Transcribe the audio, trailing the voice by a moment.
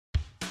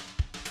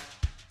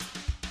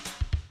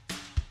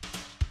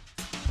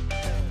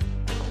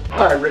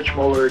Hi, Rich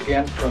Moeller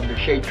again from the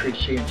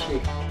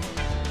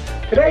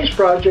Shadetreecnc. Today's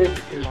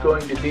project is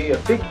going to be a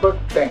big book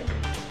bank.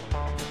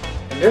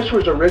 And this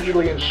was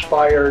originally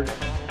inspired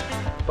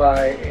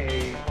by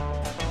a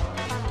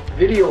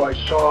video I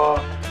saw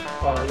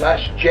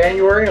last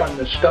January on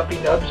the Stumpy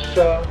Nubs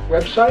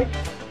website.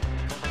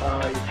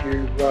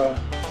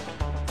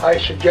 I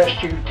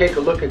suggest you take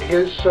a look at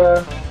his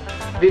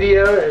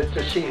video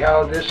to see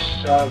how this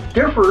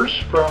differs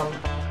from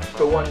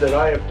the one that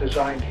I have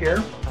designed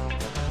here.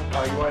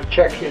 You want to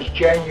check his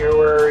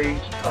January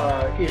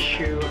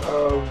issue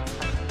of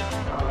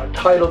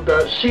titled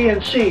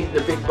CNC,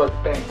 the Big Buck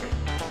Bank.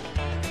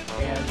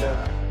 And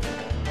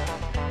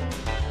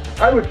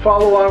I would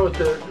follow on with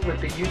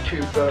the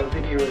YouTube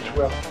video as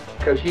well,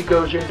 because he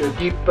goes into a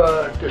deep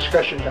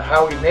discussion to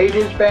how he made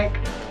his bank,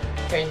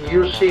 and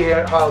you'll see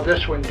how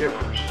this one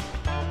differs.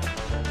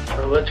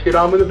 So let's get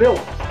on with the build.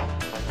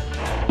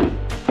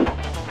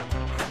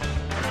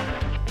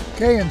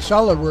 Okay, in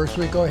Solidworks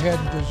we go ahead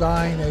and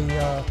design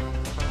a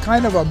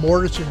kind of a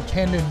mortise and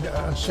tenon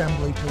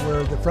assembly to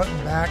where the front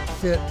and back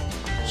fit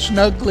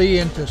snugly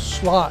into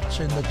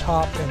slots in the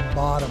top and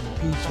bottom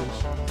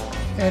pieces.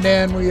 And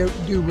then we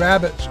do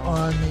rabbets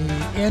on the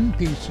end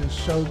pieces,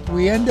 so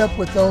we end up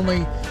with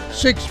only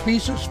 6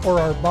 pieces for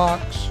our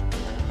box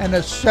and a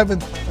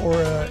 7th for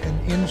an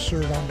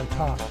insert on the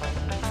top.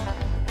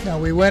 Now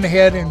we went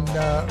ahead and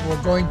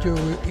we're going to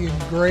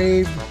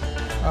engrave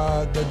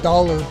the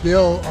dollar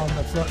bill on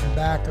the front and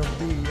back of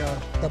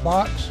the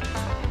box.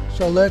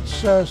 So let's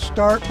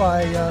start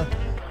by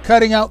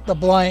cutting out the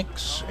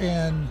blanks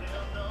and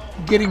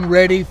getting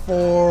ready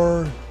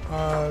for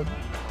the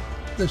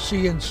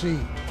CNC.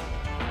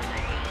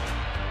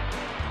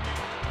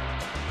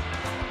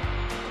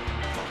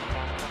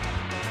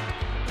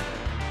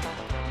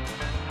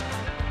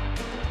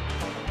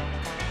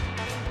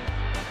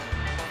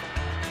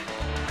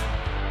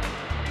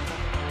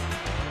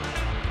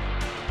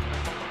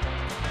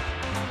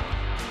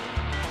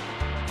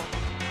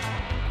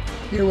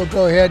 Here we'll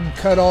go ahead and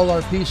cut all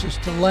our pieces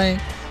to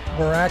length,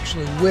 or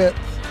actually width,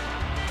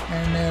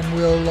 and then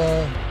we'll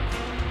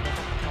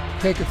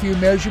take a few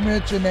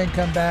measurements and then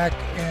come back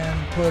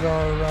and put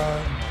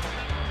our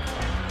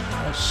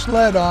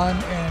sled on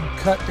and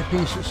cut the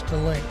pieces to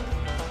length.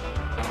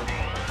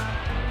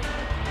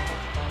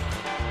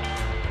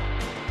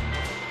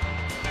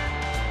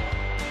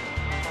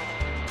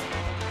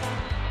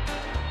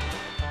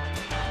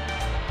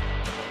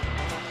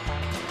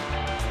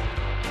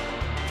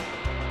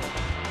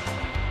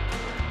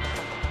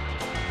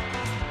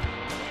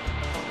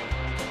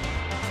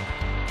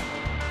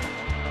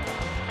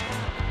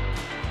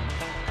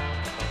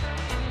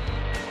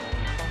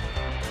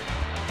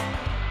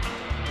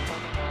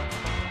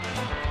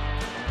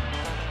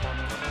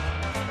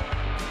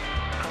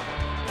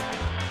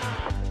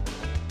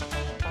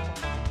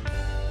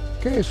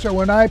 Okay, so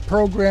when I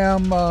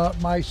program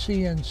my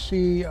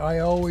CNC, I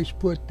always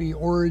put the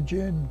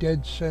origin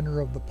dead center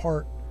of the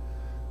part.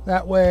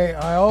 That way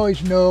I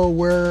always know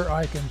where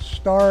I can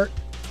start,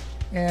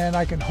 and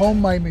I can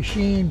home my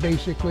machine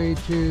basically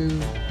to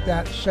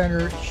that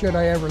center should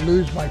I ever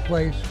lose my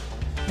place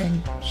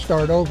and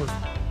start over.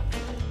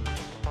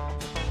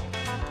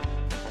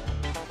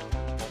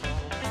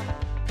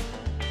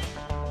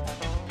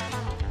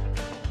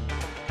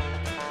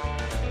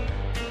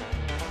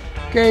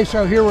 Okay,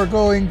 so here we're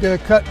going to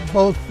cut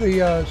both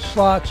the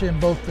slots in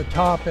both the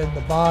top and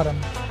the bottom.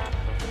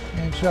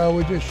 And so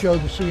we just showed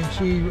the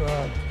CNC,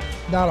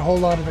 not a whole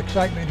lot of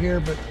excitement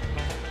here, but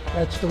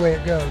that's the way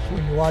it goes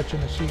when you're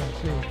watching a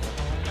CNC.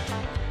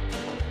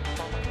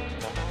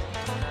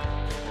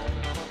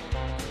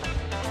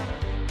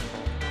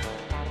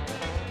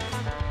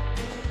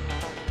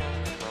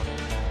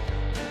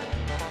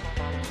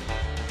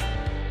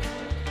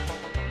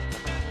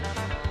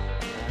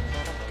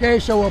 Okay,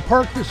 so we'll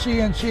park the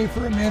CNC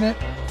for a minute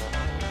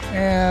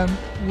and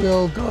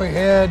we'll go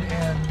ahead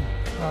and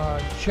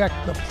check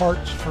the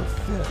parts for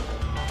fit.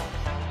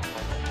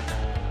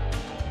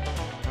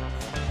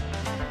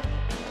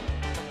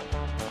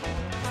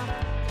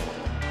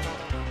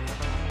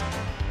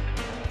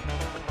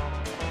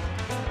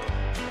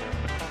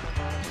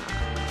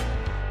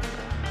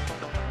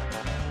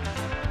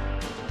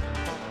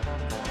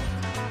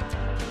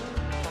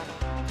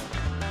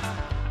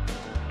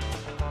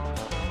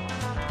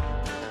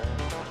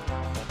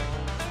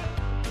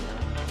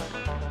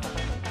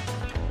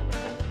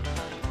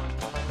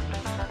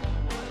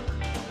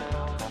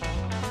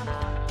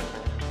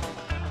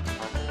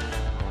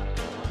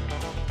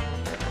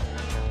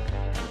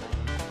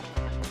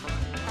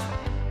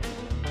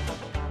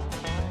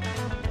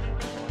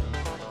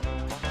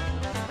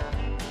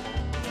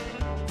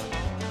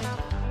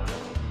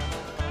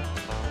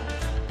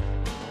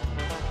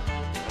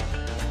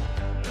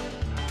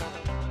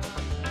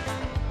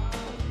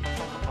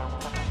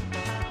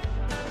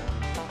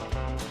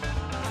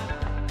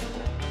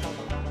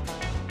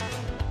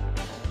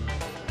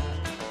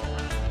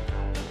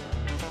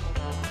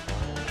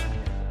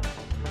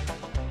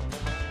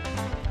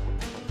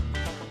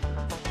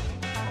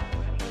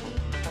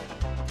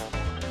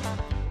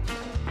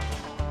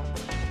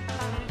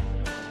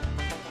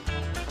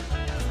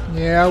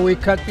 Yeah, we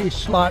cut these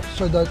slots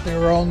so that they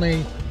were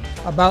only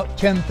about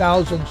 10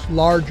 thousandths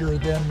larger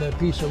than the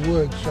piece of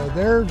wood, so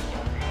they're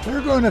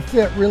going to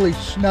fit really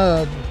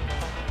snug.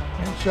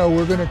 And so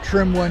we're going to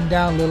trim one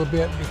down a little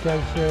bit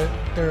because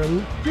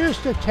they're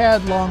just a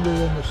tad longer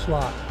than the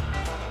slot.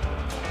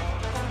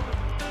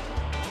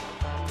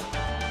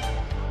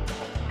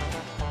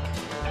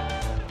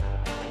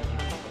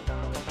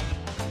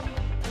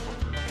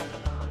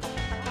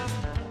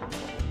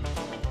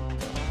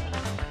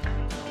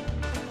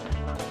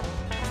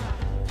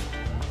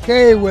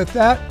 Okay, with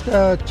that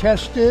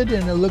tested,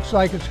 and it looks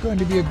like it's going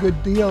to be a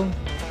good deal,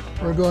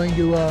 we're going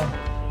to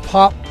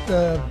pop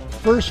the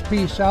first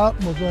piece out,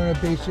 and we're going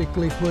to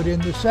basically put in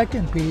the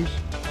second piece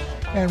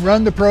and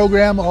run the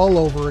program all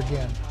over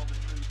again.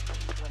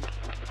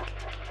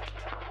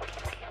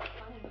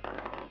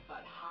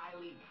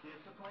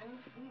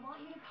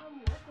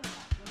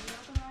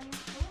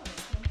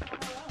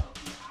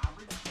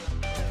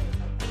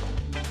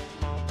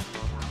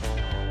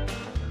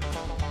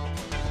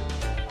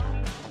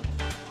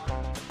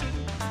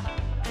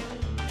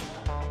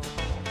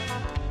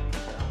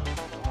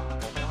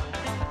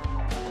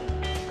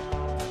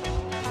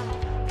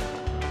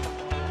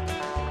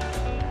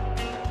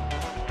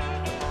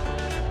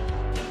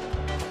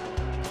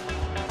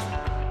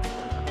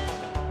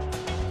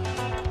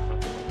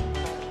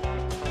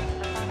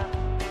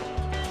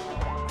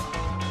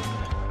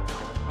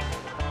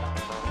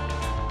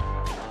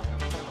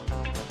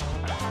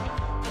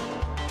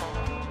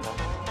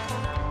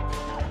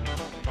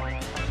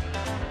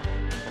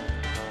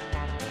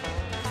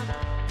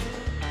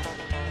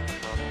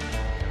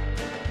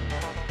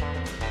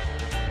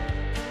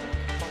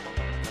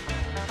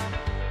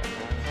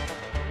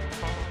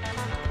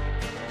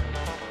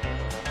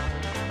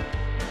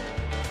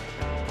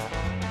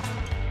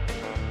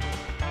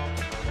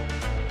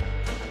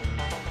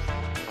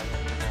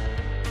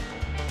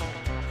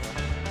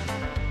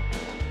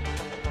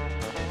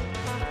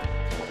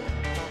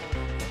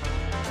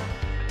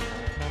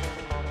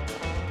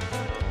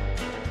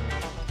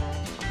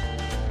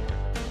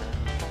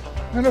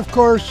 And of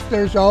course,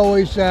 there's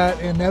always that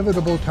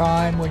inevitable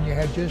time when you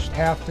just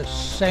have to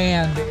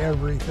sand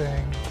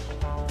everything.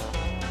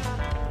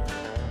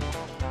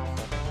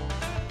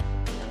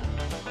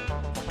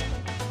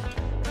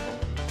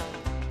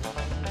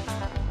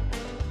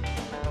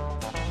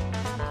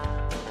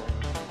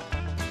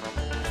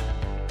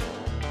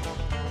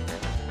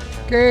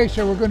 Okay,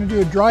 so we're going to do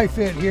a dry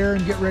fit here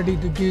and get ready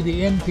to do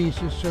the end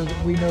pieces so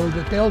that we know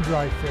that they'll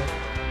dry fit.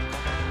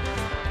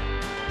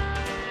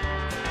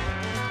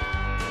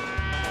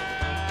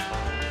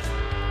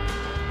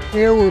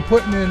 Here we're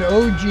putting an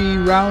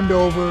OG round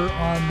over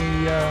on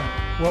the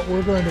what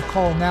we're going to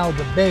call now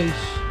the base,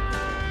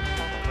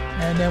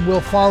 and then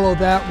we'll follow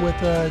that with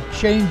a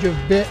change of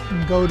bit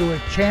and go to a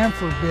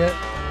chamfer bit,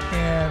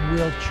 and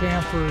we'll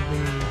chamfer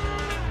the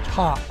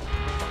top.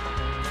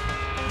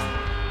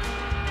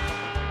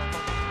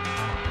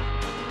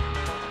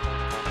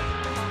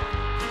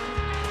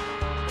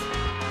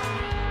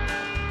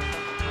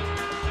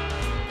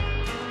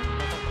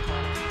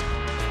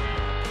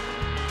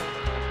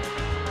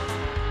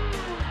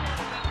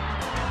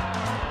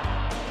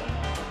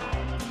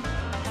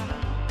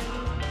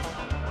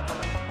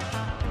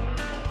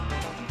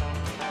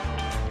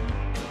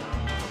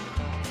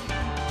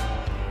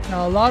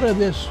 Now a lot of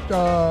this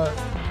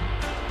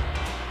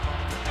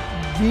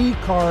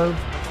V-carve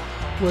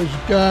was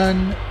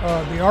done,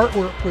 the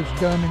artwork was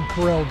done in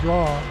Corel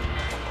Draw,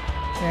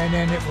 and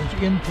then it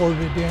was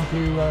imported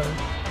into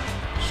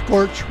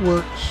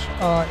Scorchworks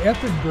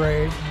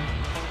F-Engrave.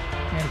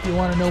 And if you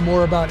want to know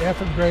more about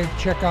F-Engrave,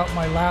 check out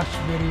my last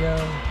video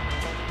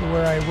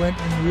where I went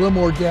in a little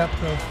more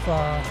depth of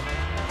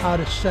how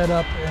to set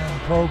up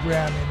and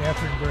program in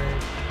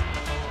F-Engrave.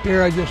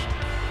 Here I just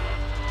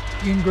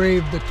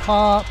engraved the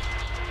top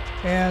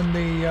and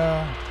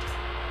the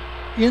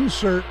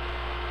insert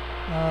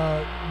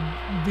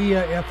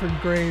via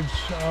F-Engrave's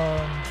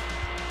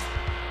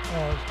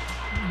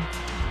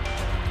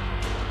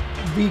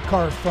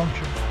V-carve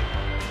function.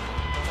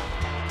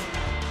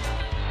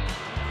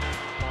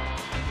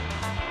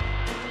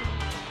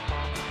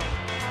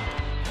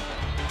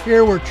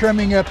 Here we're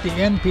trimming up the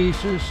end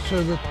pieces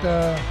so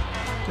that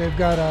they've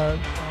got a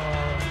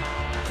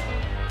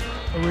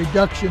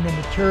reduction in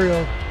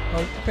material,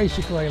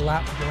 basically a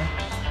lap joint,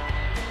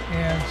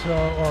 and so,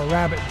 or a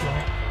rabbit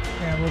joint,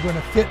 and we're going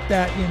to fit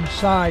that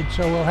inside.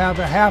 So we'll have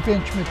a 1/2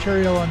 inch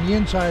material on the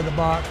inside of the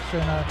box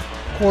and a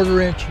 1/4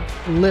 inch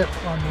lip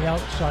on the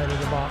outside of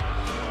the box.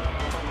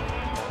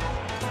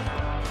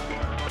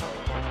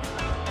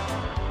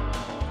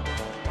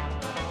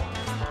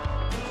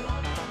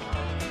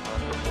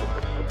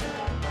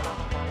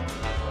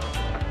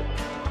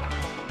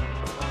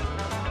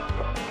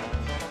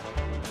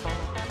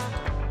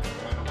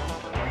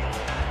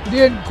 It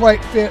didn't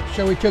quite fit,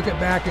 so we took it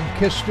back and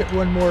kissed it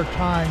one more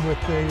time with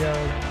the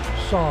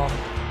saw.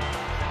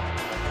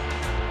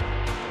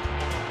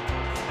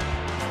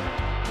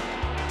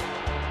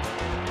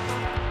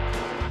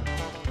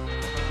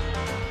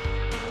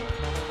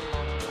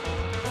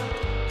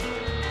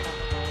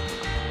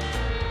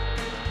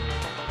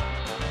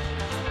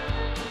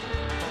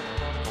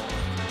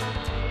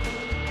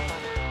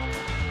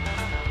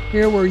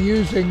 Here we're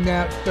using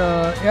that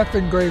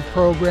F-Engrave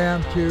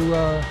program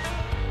to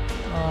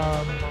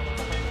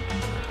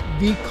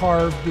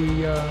V-carve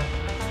the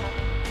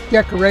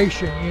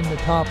decoration in the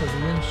top of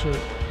the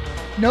insert.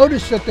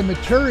 Notice that the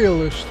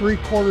material is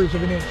 3/4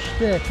 of an inch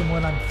thick, and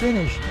when I'm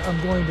finished,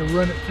 I'm going to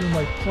run it through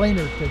my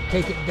planer to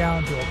take it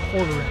down to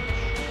 1/4 inch.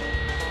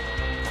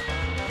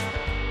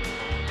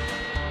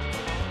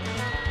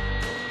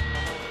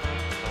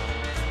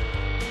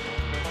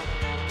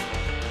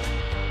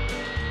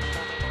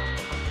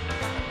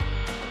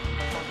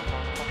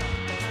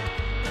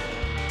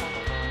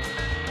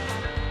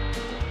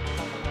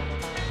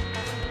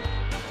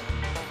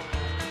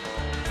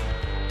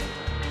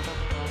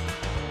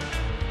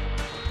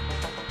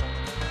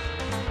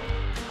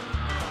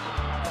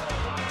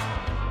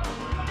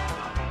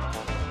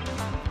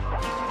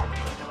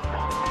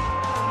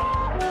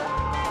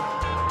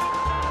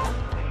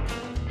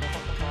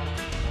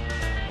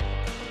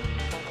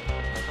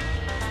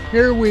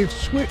 Here we've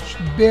switched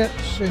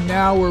bits, and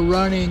now we're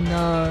running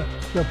the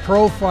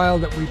profile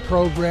that we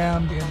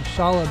programmed in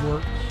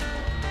Solidworks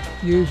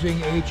using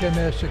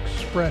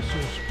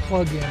HSMXpress's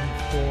plugin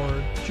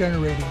for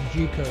generating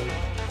G-code.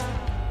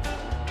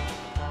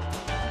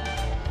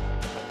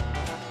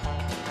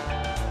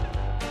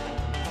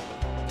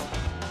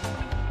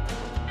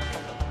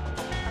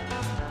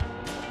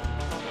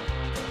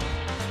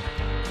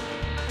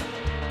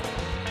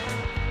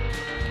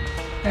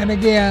 And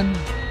again,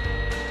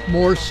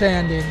 more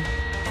sanding.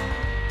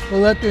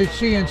 We'll let the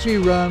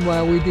CNC run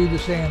while we do the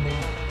sanding.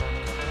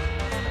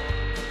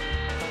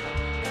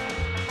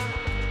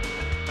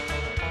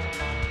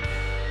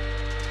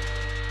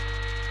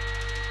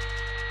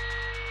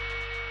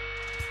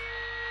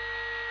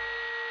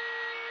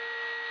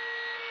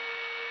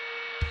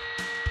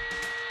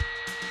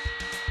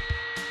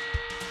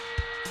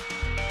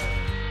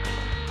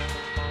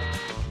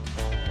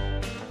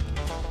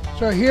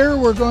 So here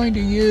we're going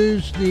to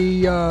use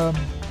the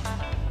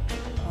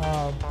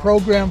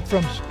program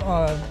from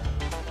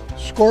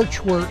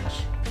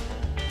Scorchworks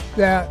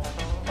that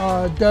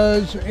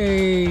does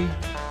a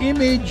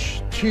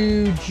image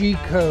to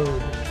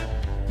G-code,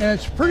 and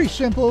it's pretty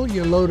simple.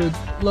 You load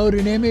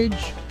an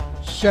image,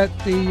 set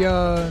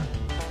the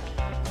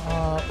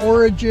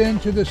origin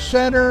to the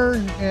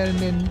center, and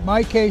in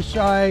my case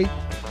I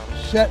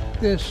set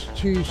this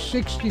to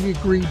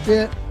 60-degree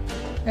bit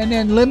and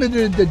then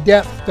limited the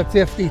depth to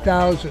 50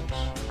 thousandths.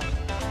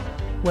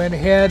 Went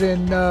ahead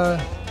and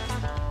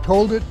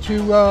told it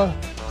to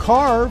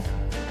carve,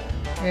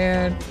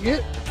 and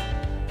it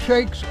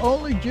takes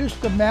only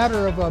just a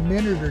matter of a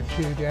minute or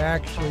two to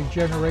actually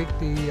generate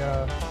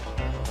the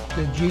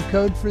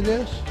G-code for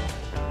this.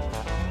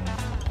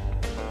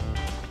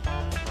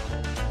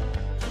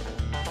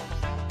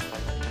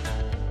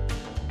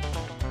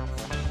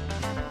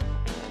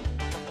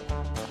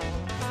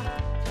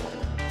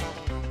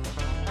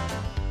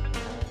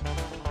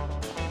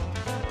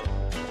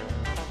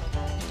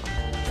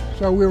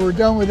 So we were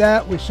done with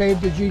that. We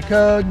saved the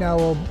G-code. Now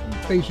we'll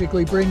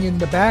basically bring in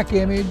the back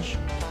image,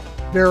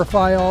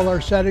 verify all our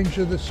settings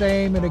are the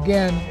same. And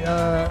again,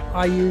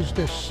 I used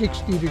a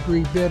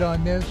 60-degree bit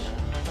on this,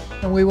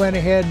 and we went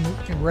ahead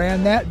and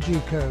ran that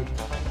G-code.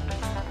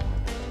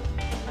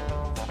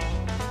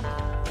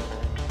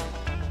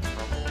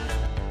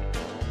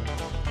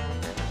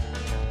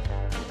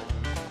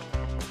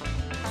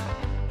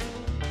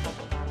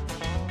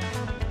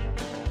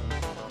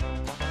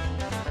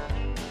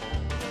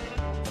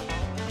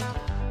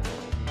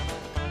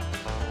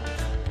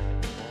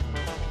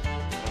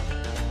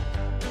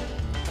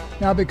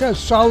 Now, because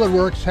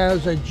Solidworks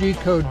has a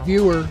G-code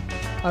viewer,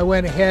 I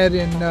went ahead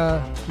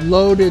and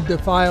loaded the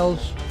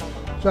files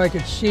so I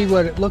could see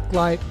what it looked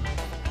like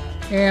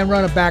and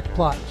run a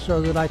backplot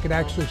so that I could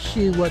actually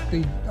see what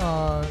the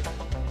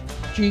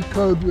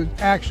G-code was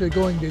actually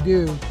going to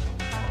do.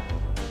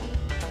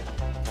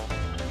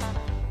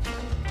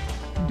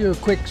 Do a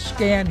quick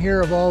scan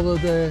here of all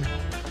of the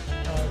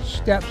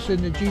steps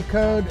in the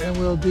G-code, and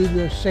we'll do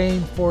the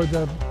same for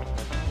the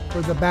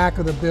back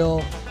of the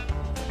bill,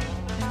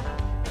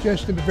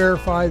 just to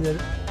verify that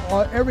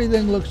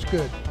everything looks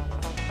good.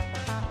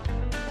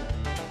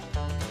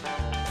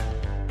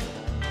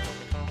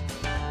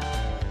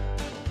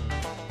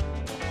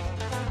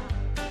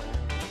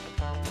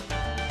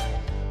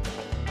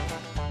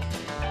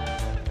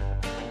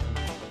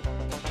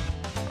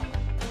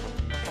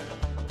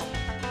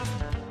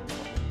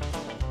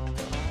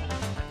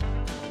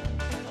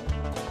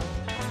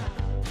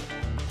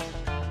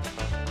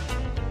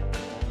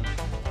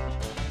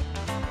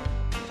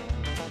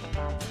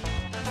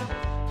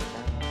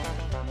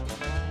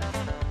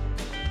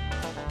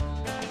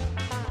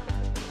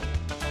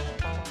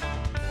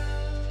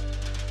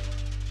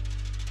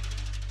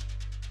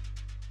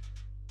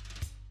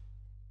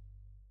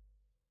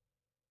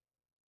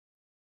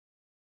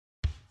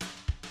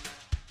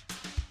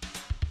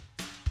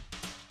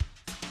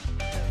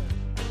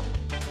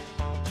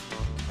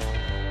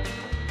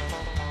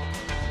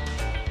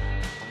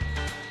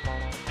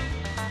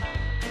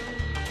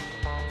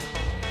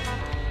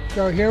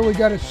 So here we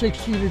got a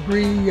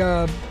 60-degree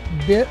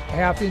bit,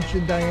 1/2 inch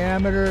in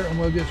diameter, and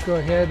we'll just go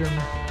ahead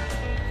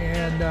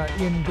and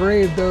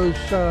engrave those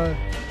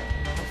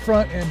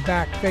front and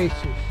back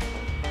faces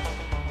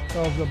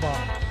of the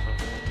box.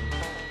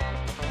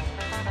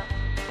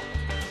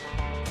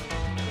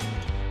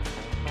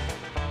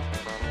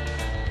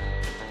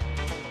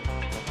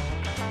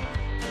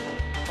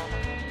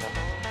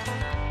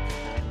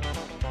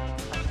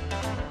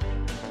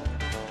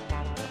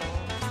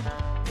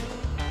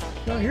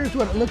 So here's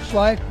what it looks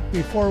like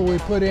before we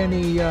put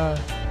any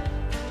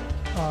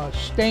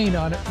stain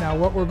on it. Now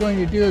what we're going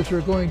to do is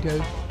we're going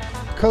to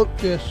coat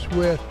this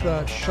with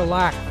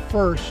shellac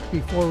first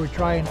before we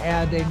try and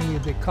add any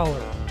of the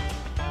color.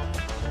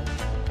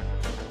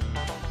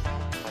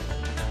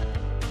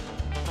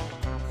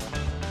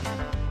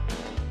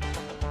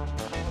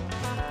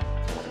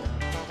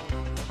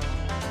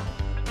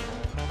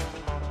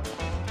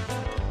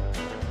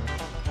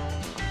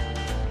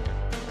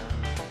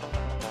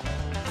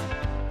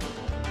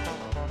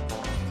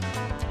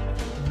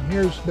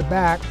 Here's the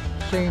back,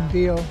 same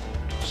deal.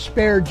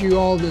 Spared you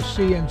all the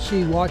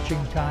CNC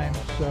watching time,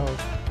 so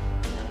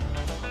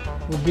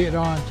we'll get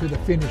on to the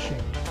finishing.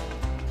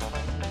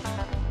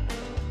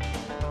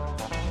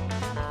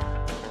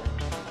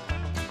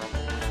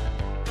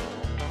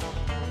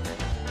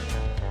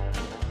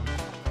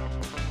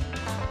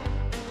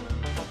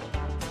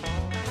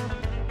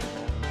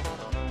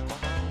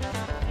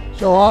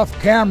 So off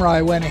camera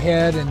I went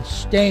ahead and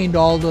stained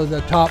all of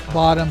the top,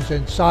 bottoms,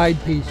 and side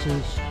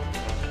pieces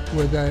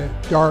with a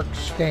dark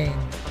stain.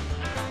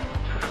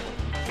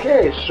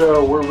 Okay,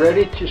 so we're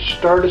ready to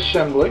start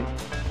assembly.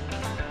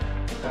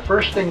 The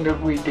first thing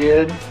that we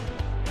did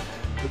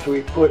was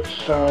we put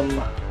some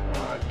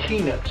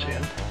T-nuts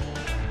in.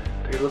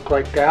 They look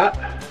like that,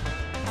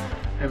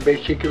 and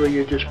basically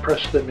you just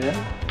press them in.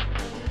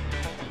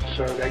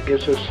 So that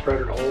gives us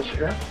threaded holes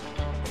here.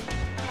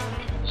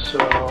 So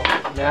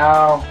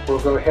now we'll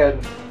go ahead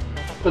and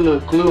put a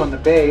little glue on the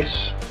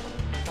base.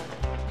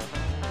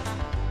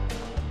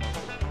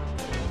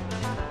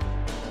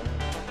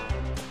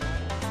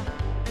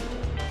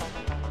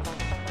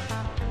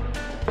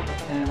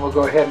 And we'll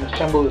go ahead and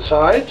assemble the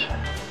sides.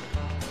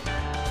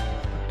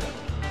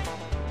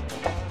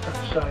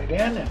 Front side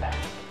in and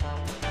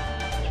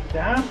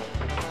down.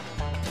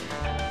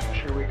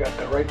 Make sure we got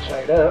the right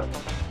side up.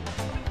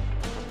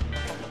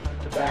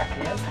 Put the back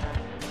in.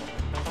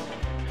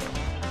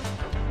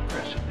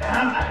 Press it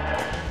down.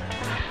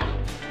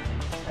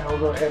 Now we'll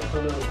go ahead and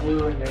put a little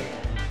glue in the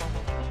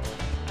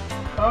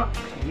top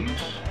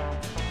piece.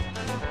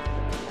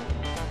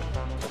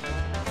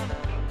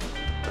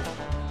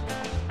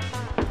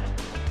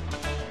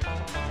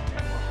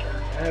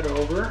 That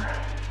over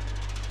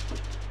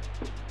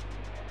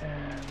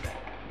and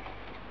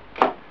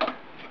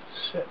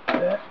set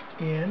that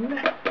in.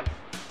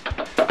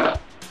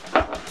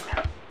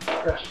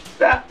 Press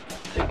that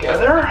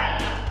together.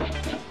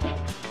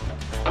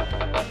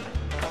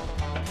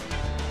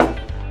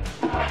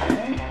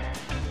 Okay.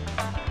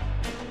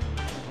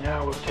 And now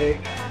we'll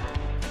take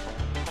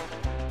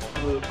a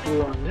little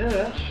glue on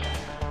this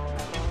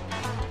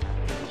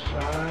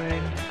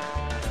inside.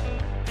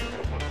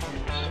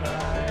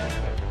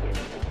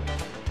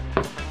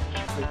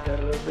 Spread that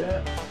a little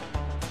bit.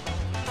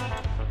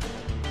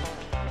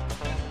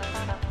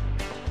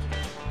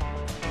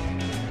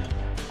 And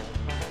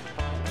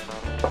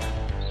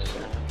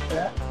set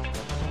that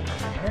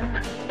in here.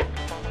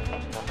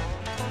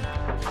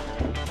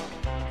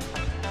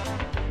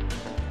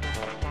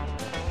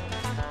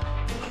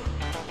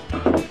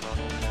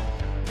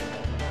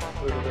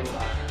 Put a little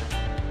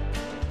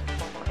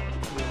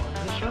glue on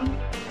this one.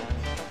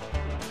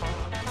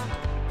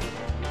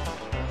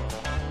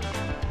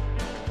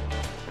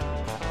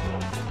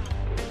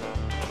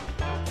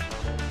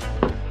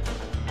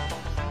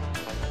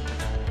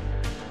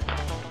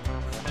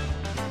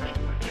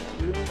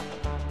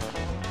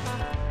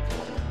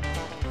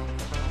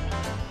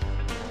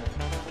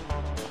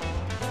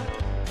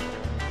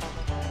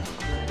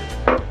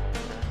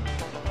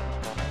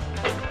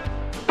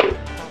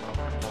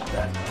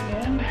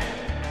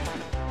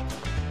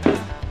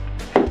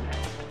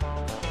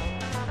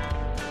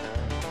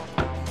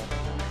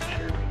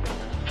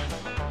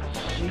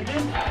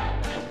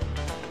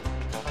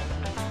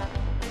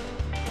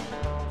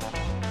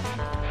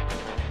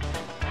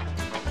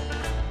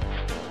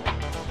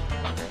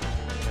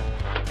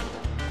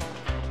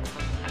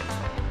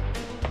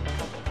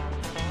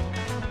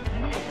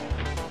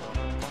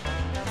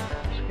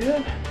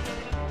 Good.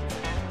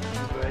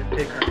 Go ahead and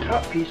take our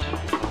top piece,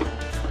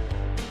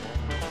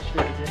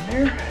 set it in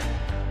there.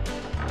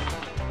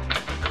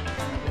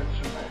 We got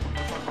some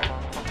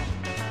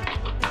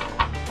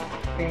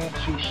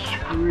fancy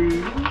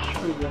screws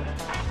for the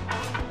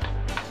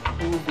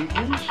hold the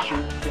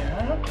insert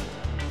down.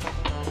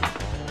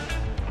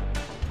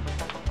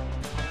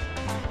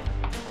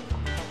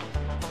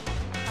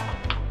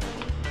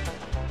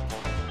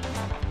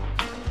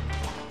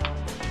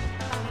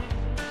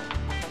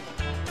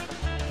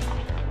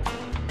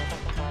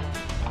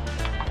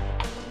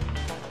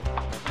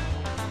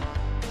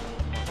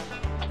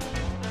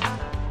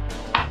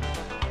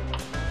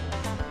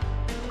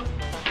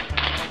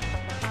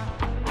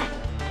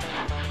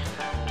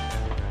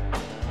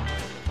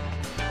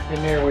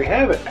 And there we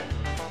have it.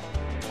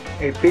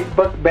 A big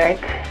buck bank,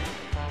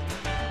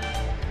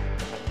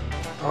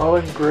 all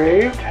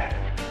engraved.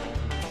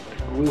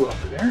 Glue up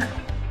there.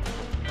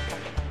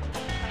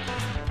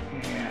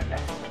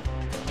 And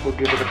we'll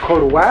give it a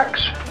coat of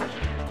wax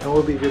and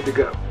we'll be good to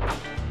go.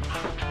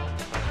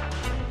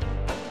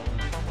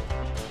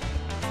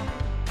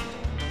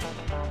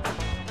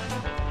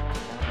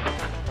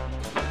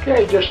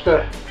 Okay, just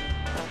a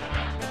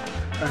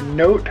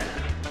note.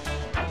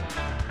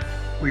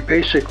 We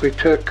basically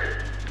took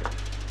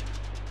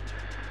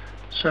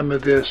some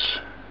of this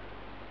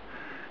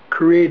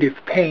creative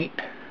paint,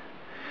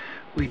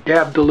 we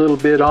dabbed a little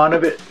bit on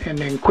of it and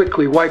then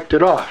quickly wiped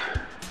it off.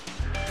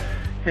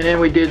 And then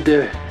we did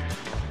the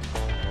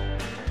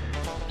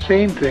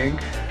same thing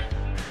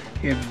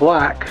in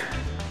black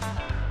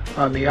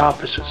on the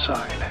opposite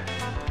side.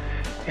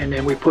 And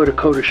then we put a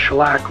coat of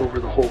shellac over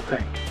the whole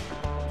thing.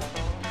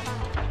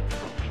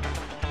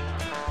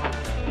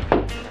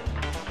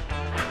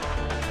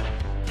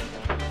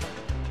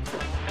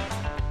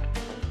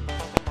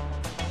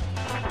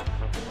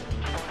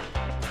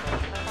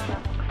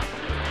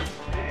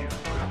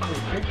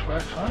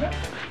 Wax on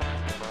it.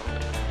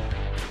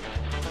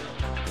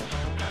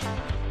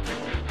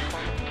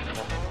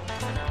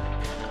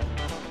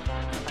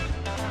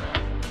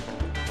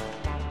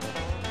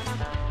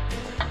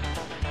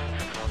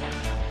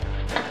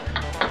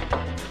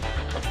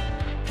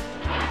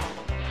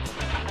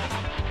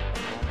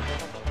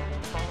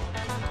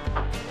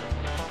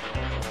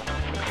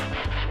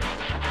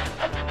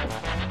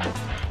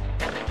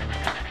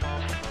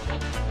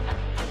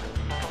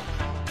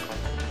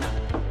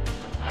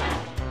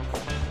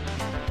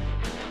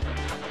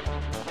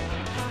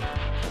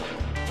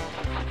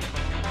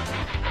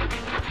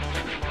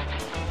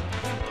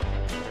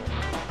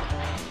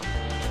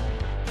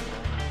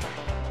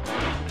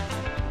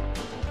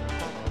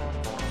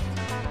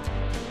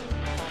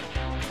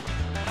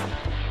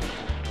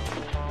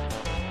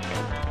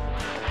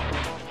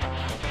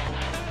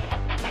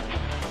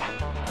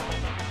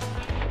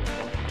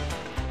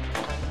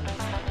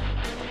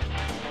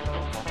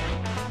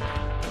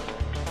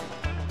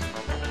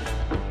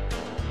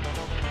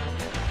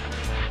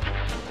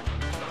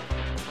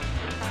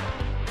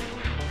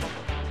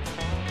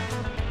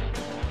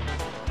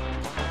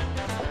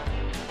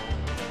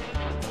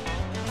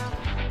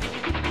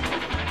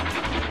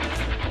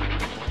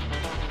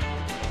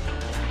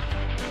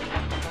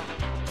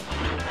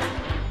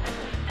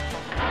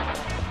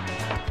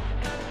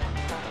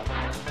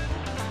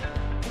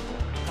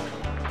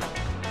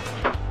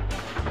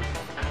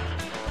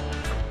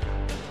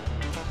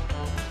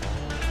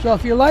 So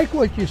if you like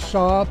what you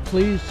saw,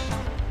 please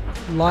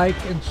like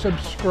and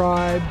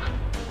subscribe.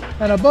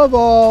 And above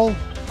all,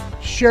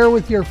 share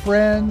with your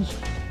friends.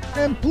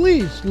 And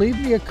please leave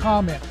me a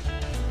comment.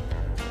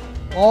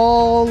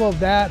 All of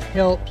that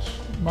helps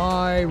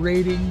my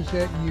ratings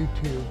at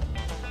YouTube.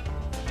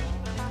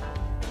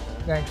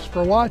 Thanks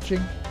for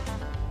watching.